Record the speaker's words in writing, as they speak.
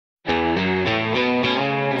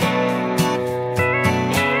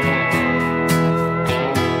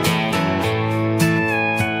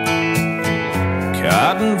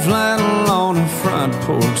flannel on a front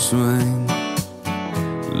porch swing,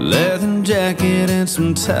 leather jacket and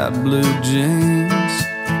some tight blue jeans.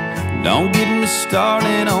 Don't get me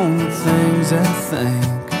started on the things I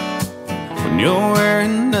think when you're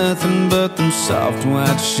wearing nothing but them soft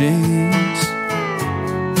white sheets.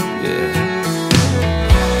 Yeah.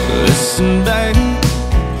 Listen, baby,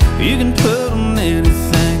 you can put on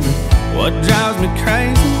anything, but what drives me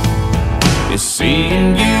crazy is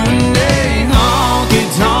seeing you in a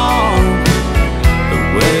honky-tonk. The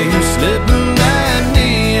way you're slipping that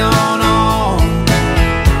neon on,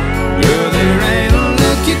 girl, there ain't a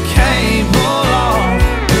look you can't pull off.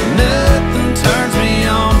 Nothing turns me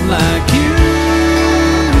on like you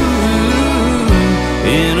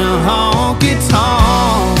in a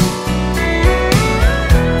honky-tonk.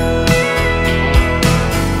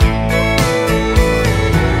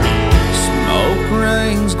 Smoke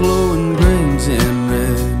rings, glowing greens and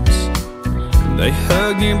reds, they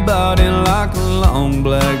hug your body like a long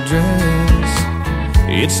black dress.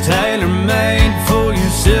 It's tailor-made for your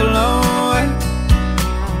silhouette.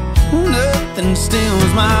 Nothing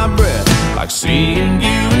steals my breath like seeing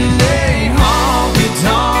you in a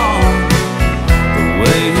honky-tonk. The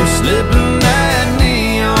way you're slipping that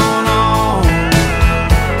neon on,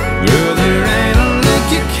 girl, there ain't a look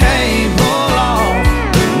you can't pull off.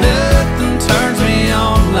 Nothing turns me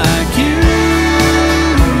on like you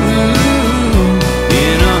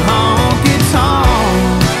in a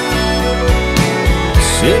honky-tonk.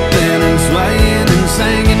 Sippin and swayin and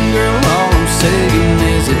singin, girl, all I'm saying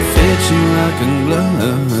is it fits you like a glove.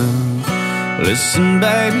 Listen,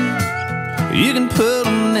 baby, you can put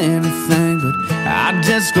on anything, but I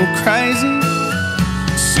just go crazy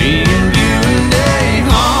seeing you in a